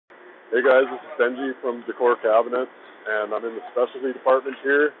Hey guys, this is Benji from Decor Cabinets, and I'm in the specialty department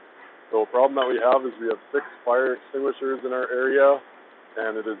here. So a problem that we have is we have 6 fire extinguishers in our area,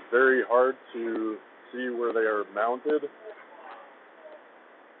 and it is very hard to see where they are mounted.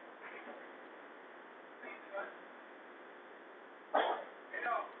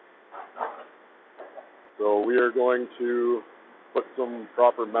 So we are going to put some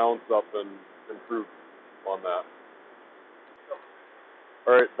proper mounts up and improve on that.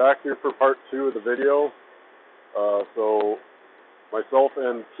 Alright, back here for part 2 of the video. So myself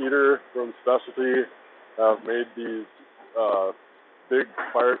and Peter from Specialty have made these big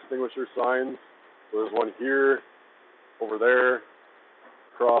fire extinguisher signs. So there's one here, over there,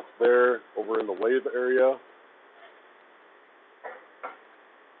 across there, over in the lathe area.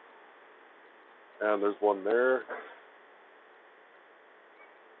 And there's one there.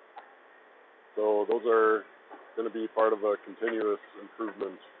 So those are going to be part of a continuous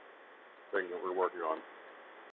improvement thing that we're working on.